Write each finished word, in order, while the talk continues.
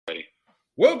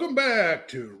Welcome back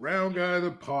to Round Guy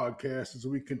the podcast as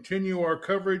we continue our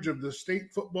coverage of the state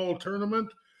football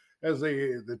tournament as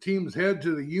the teams head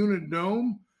to the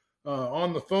Unidome.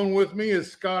 On the phone with me is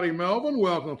Scotty Melvin.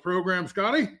 Welcome to the program,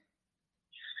 Scotty.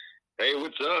 Hey,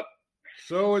 what's up?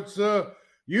 So it's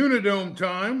Unidome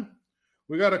time.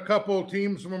 We got a couple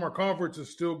teams from our conferences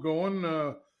still going.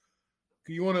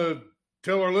 You want to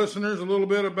tell our listeners a little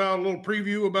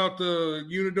preview about the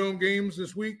Unidome games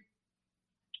this week?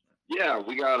 Yeah,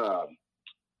 we got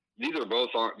these are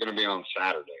both going to be on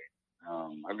Saturday.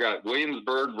 I've got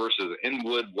Williamsburg versus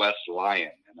Inwood West Lyon,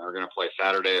 and they're going to play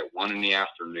Saturday at 1 in the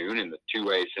afternoon in the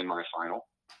 2A semifinal.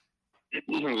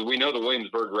 We know the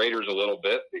Williamsburg Raiders a little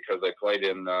bit because they played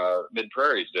in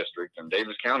Mid-Prairie's district and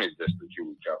Davis County's district, who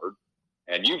we covered.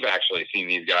 And you've actually seen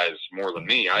these guys more than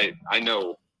me. I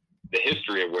know the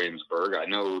history of Williamsburg. I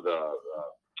know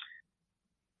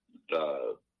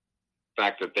the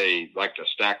fact that they like to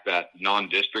stack that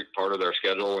non-district part of their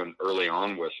schedule and early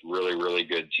on with really, really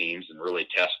good teams and really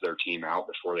test their team out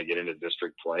before they get into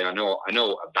district play. I know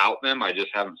about them. I just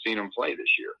haven't seen them play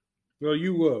this year. Well,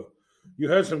 you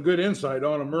had some good insight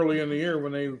on them early in the year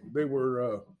when they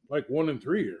were like 1-3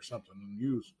 or something, and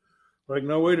you was like,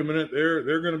 no, wait a minute,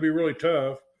 they're going to be really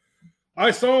tough.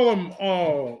 I saw them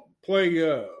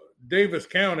play Davis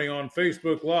County on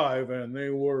Facebook Live, and they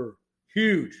were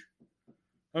huge.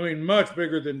 I mean, much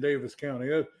bigger than Davis County.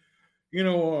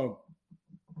 Audubon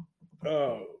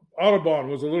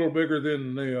was a little bigger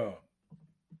than the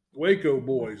Waco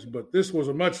boys, but this was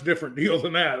a much different deal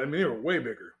than that. I mean, they were way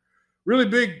bigger. Really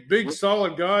big,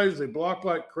 solid guys. They block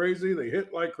like crazy. They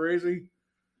hit like crazy.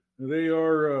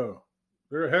 They're a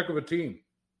heck of a team.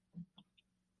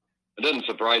 It doesn't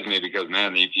surprise me because,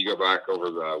 man, if you go back over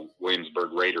the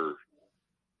Williamsburg Raider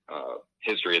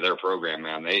history of their program,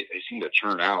 man, they seem to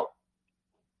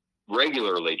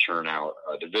regularly churn out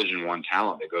Division I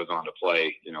talent that goes on to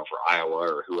play, for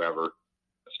Iowa or whoever,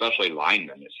 especially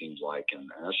linemen, it seems like. And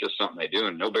that's just something they do.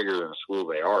 And no bigger than a school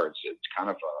they are. It's kind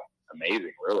of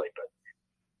amazing, really. But,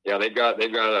 yeah, they've got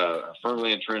a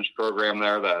firmly entrenched program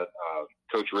there that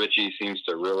Coach Ritchie seems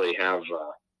to really have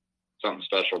something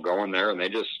special going there. And they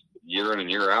just, year in and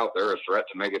year out, they're a threat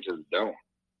to make it to the Dome.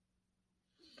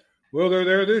 Well, they're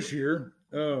there this year.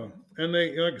 And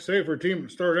they, like I say, for a team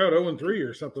that started out 0-3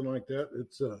 or something like that,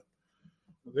 it's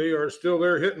they are still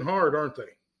there hitting hard, aren't they?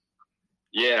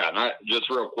 Yeah, and just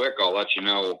real quick, I'll let you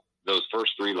know those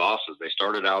first three losses. They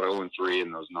started out 0-3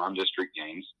 in those non-district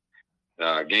games.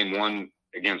 Game one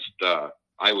against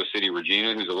Iowa City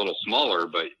Regina, who's a little smaller,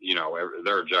 but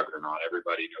they're a juggernaut.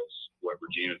 Everybody knows what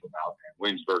Regina's about. And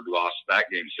Williamsburg lost that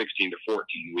game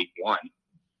 16-14 week one.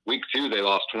 Week two, they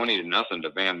lost 20-0 to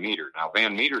Van Meter. Now,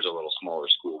 Van Meter's a little smaller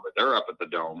school, but they're up at the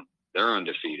Dome. They're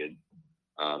undefeated.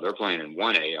 They're playing in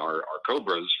 1A. Our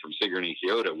Cobras from Sigourney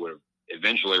Keota would have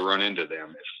eventually run into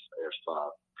them if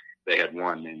they had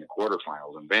won in the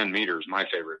quarterfinals. And Van Meter's my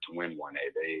favorite to win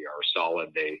 1A. They are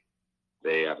solid.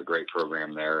 They have a great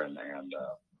program there, and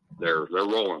they're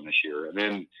rolling this year. And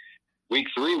then week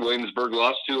three, Williamsburg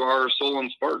lost to our Solon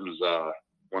Spartans,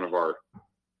 one of our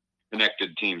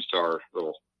connected teams to our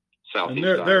little Southeast.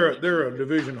 And they're a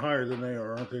division higher than they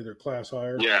are, aren't they? They're class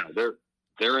higher. Yeah,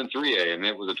 they're in 3A, and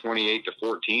it was a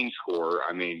 28-14 score.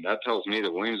 I mean, that tells me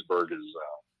that Williamsburg is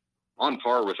on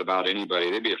par with about anybody.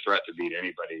 They'd be a threat to beat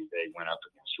anybody they went up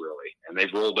against, really. And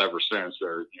they've rolled ever since.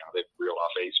 They've reeled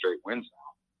off 8 straight wins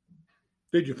now.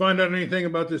 Did you find out anything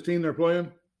about this team they're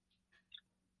playing?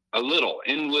 A little.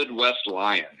 Inwood West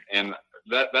Lyon, and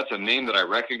that's a name that I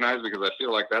recognize because I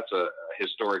feel like that's a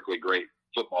historically great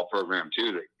football program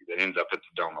too that ends up at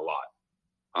the Dome a lot.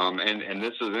 And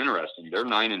this is interesting. They're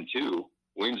 9-2.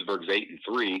 Williamsburg's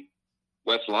 8-3.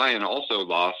 West Lyon also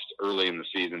lost early in the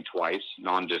season twice,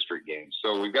 non-district games.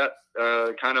 So we've got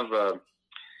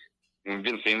we've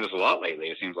been seeing this a lot lately.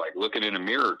 It seems like looking in a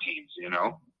mirror teams,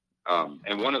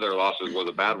 and one of their losses was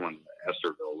a bad one,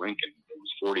 Estherville Lincoln. It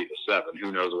was 40-7.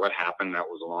 Who knows what happened? That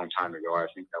was a long time ago. I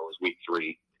think that was week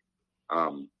 3.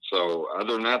 So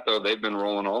other than that, though, they've been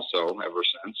rolling also ever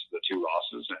since the 2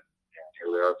 losses, and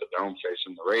here they are at the Dome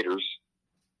facing the Raiders.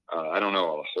 I don't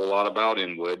know a whole lot about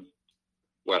Inwood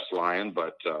West Lyon,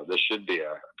 but this should be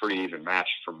a pretty even match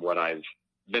from what I've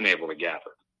been able to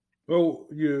gather. Well,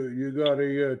 you got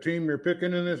a team you're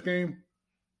picking in this game?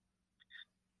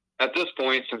 At this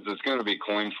point, since it's going to be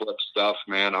coin flip stuff,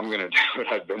 man, I'm going to do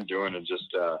what I've been doing and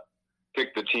just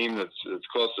pick the team that's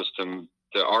closest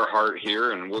to our heart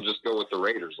here, and we'll just go with the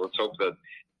Raiders. Let's hope that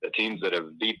the teams that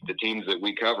have beat the teams that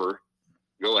we cover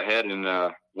go ahead and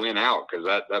win out, because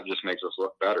that just makes us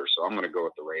look better. So I'm going to go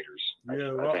with the Raiders.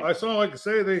 Yeah, I saw, like I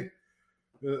say,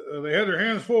 they had their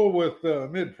hands full with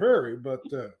Mid Prairie, but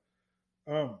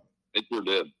They sure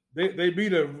did. They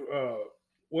beat a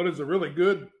what is a really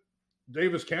good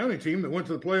Davis County team that went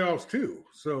to the playoffs too.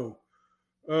 So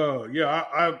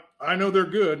yeah, I know they're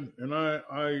good, and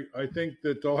I think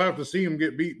that I'll have to see them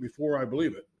get beat before I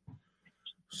believe it.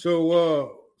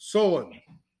 So Solon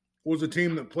was a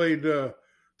team that played a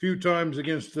few times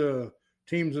against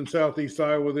teams in Southeast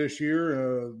Iowa this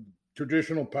year.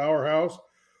 Traditional powerhouse.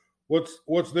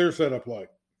 What's their setup like?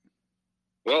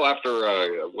 Well, after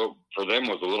what for them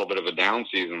was a little bit of a down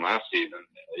season last season,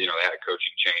 they had a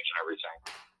coaching change and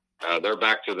everything. They're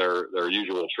back to their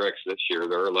usual tricks this year.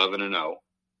 They're 11-0.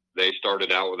 They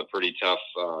started out with a pretty tough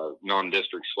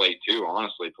non-district slate too.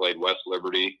 Honestly, played West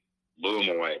Liberty, blew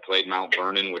them away. Played Mount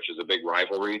Vernon, which is a big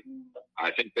rivalry.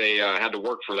 I think they had to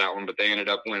work for that one, but they ended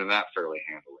up winning that fairly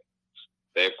handily.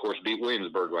 They, of course, beat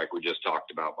Williamsburg, like we just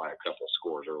talked about, by a couple of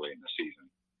scores early in the season.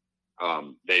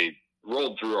 They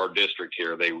rolled through our district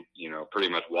here. They, pretty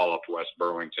much walloped West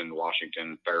Burlington,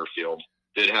 Washington, Fairfield.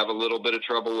 Did have a little bit of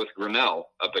trouble with Grinnell,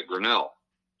 up at Grinnell,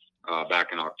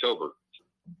 back in October.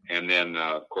 And then,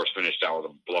 of course, finished out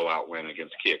with a blowout win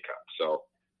against Keokuk. So,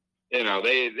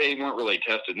 they weren't really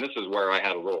tested. And this is where I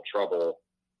had a little trouble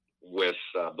with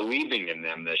believing in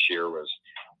them this year. Was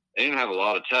they didn't have a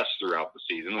lot of tests throughout the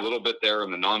season, a little bit there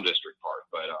in the non-district part.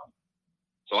 But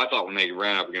so I thought when they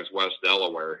ran up against West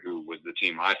Delaware, who was the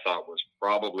team I thought was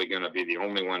probably going to be the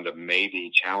only one to maybe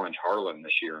challenge Harlan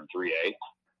this year in 3A,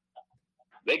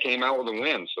 they came out with a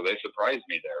win. So they surprised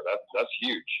me there. That's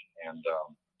huge. And,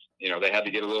 they had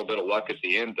to get a little bit of luck at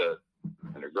the end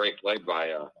and a great play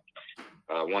by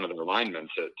one of their linemen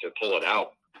to pull it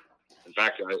out. In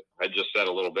fact, I just said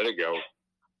a little bit ago,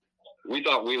 we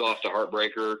thought we lost a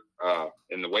heartbreaker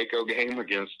in the Waco game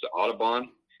against Audubon,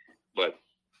 but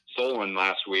Solon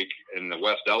last week in the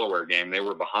West Delaware game, they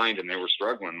were behind and they were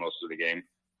struggling most of the game,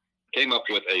 came up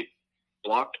with a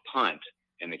blocked punt,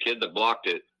 and the kid that blocked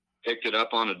it picked it up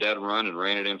on a dead run and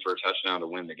ran it in for a touchdown to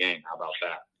win the game. How about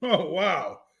that? Oh,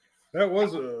 wow. That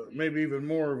was maybe even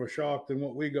more of a shock than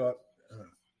what we got.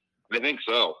 I think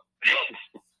so.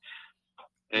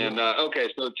 And okay,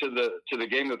 so to the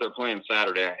game that they're playing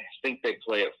Saturday, I think they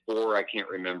play at 4. I can't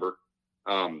remember.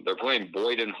 They're playing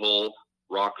Boyd and Hull,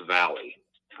 Rock Valley.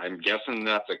 I'm guessing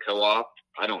that's a co-op.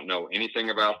 I don't know anything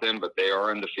about them, but they are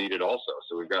undefeated also.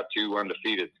 So we've got 2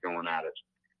 undefeateds going at it,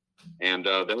 and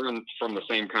they're from the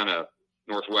same kind of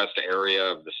northwest area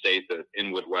of the state that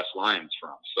Inwood West Lions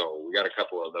from. So we got a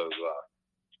couple of those,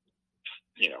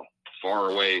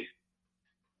 far away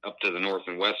up to the north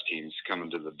and west teams coming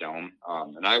to the Dome.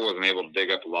 And I wasn't able to dig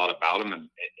up a lot about them. And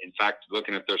in fact,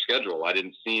 looking at their schedule, I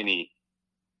didn't see any,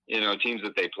 teams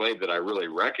that they played that I really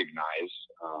recognize,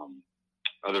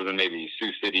 other than maybe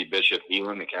Sioux City, Bishop,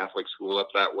 Elon, the Catholic school up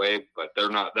that way. But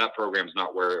that program's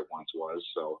not where it once was.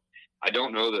 So I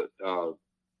don't know that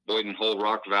Boyd and Hull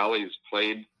Rock Valley's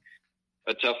played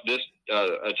a tough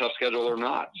schedule or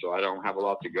not, so I don't have a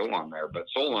lot to go on there. But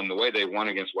Solon, the way they won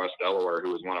against West Delaware,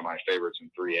 who was one of my favorites in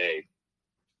 3A,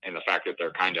 and the fact that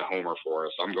they're kind of homer for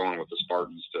us, I'm going with the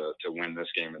Spartans to win this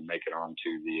game and make it on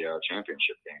to the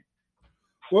championship game.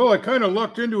 Well, I kind of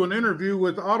lucked into an interview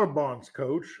with Audubon's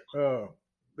coach.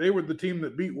 They were the team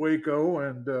that beat Waco,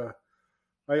 and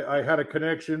I had a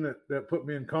connection that put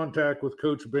me in contact with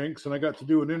Coach Binks, and I got to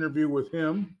do an interview with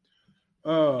him.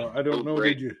 I don't know.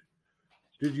 Great.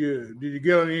 Did you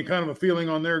get any kind of a feeling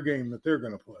on their game that they're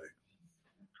going to play?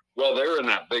 Well, they're in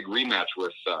that big rematch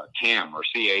with Cam or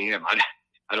CAM.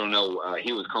 I don't know.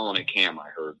 He was calling it Cam, I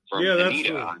heard, from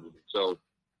Anita. So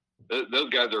those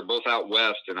guys are both out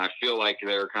west, and I feel like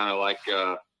they're kind of like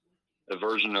a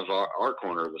version of our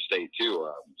corner of the state too.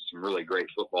 Some really great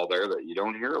football there that you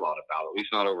don't hear a lot about, at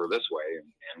least not over this way.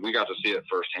 And we got to see it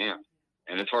firsthand.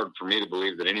 And it's hard for me to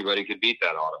believe that anybody could beat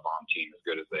that Audubon team as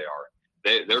good as they are.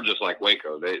 They're just like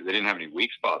Waco. They didn't have any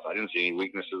weak spots. I didn't see any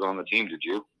weaknesses on the team. Did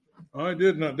you? I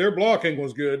did not. Their blocking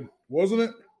was good, wasn't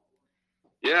it?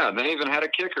 Yeah, they even had a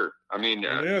kicker. I mean,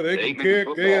 they could kick.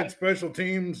 They had special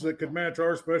teams that could match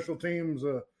our special teams.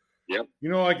 Yep.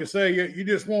 Like I say, you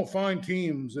just won't find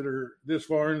teams that are this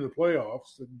far into the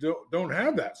playoffs that don't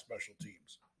have that special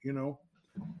teams. And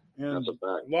that's a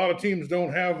fact. A lot of teams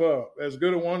don't have as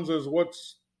good of ones as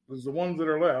the ones that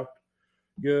are left.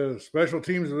 Yeah, special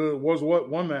teams was what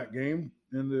won that game,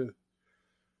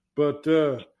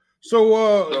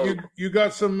 so you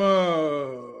got some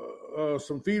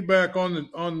feedback on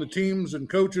the teams and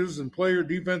coaches and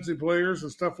defensive players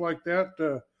and stuff like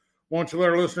that. Why don't you let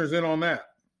our listeners in on that?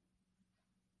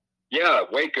 Yeah,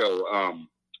 Waco.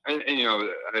 And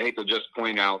I hate to just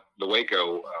point out the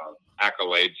Waco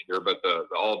accolades here, but the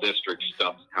all district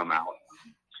stuff's come out.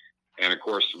 And of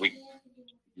course, we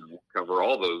cover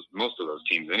most of those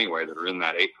teams anyway that are in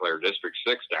that 8-player District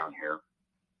 6 down here.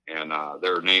 And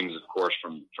there are names, of course,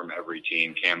 from every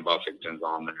team. Cam Buffington's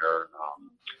on there.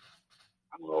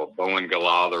 Bowen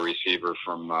Gala, the receiver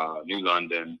from New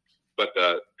London. But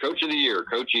the Coach of the Year,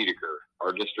 Coach Edeker,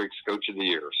 our district's Coach of the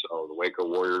Year. So the Waco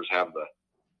Warriors have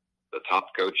the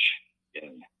top coach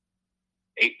in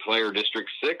 8-player District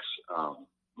 6.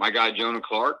 My guy, Jonah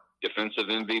Clark, defensive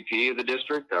MVP of the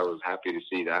district. I was happy to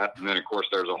see that. And then, of course,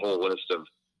 there's a whole list of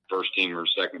first-teamers,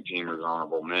 second-teamers,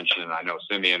 honorable mention. I know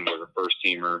Simeon was a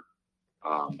first-teamer.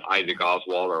 Isaac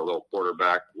Oswald, our little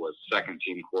quarterback, was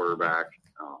second-team quarterback.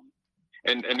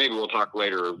 And maybe we'll talk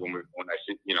later when I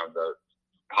see, the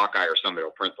Hawkeye or somebody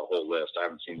will print the whole list. I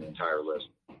haven't seen the entire list.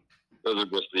 Those are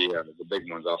just the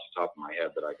big ones off the top of my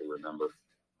head that I can remember.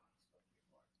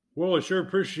 Well, I sure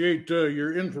appreciate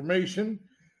your information.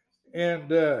 And,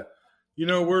 we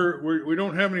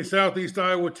don't have any Southeast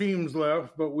Iowa teams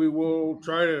left, but we will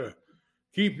try to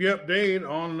keep you updated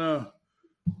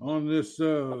on this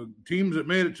teams that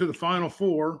made it to the Final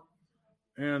Four.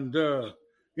 And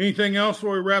anything else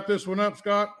before we wrap this one up,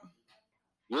 Scott?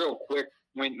 Real quick,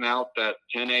 pointing out that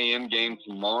 10 a.m. game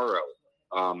tomorrow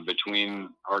between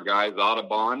our guys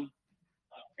Audubon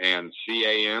and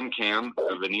CAM, Cam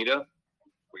of Anita.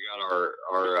 We got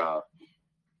our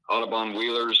Audubon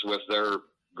Wheelers with their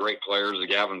great players,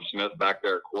 Gavin Smith back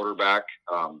there at quarterback,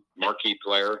 marquee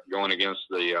player going against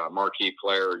the marquee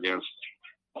player against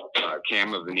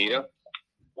Cam of Anita.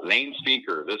 Lane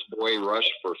Speaker, this boy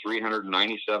rushed for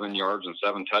 397 yards and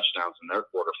 7 touchdowns in their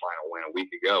quarterfinal win a week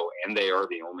ago, and they are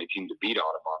the only team to beat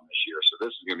Audubon this year. So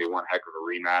this is going to be one heck of a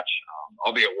rematch.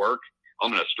 I'll be at work.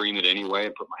 I'm going to stream it anyway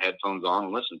and put my headphones on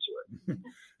and listen to it.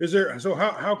 Is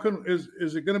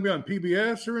it going to be on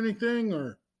PBS or anything,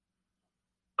 or?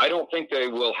 I don't think they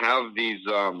will have these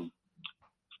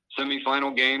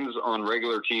semifinal games on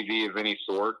regular TV of any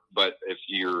sort, but if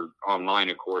you're online,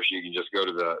 of course, you can just go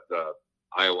to the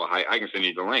Iowa High. I can send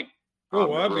you the link.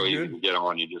 Oh, that'd really be good. You can get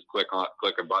on. You just click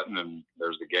a button, and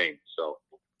there's the game. So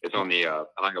it's on the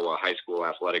Iowa High School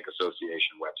Athletic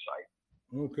Association website.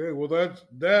 Okay, well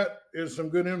that is some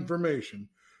good information.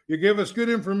 You give us good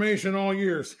information all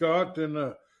year, Scott,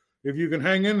 and if you can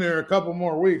hang in there a couple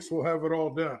more weeks, we'll have it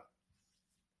all done.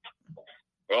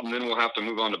 Well, and then we'll have to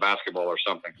move on to basketball or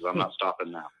something because I'm not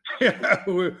stopping now. Yeah,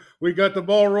 we got the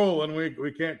ball rolling.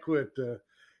 We can't quit.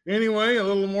 Anyway, a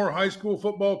little more high school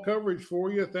football coverage for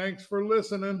you. Thanks for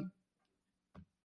listening.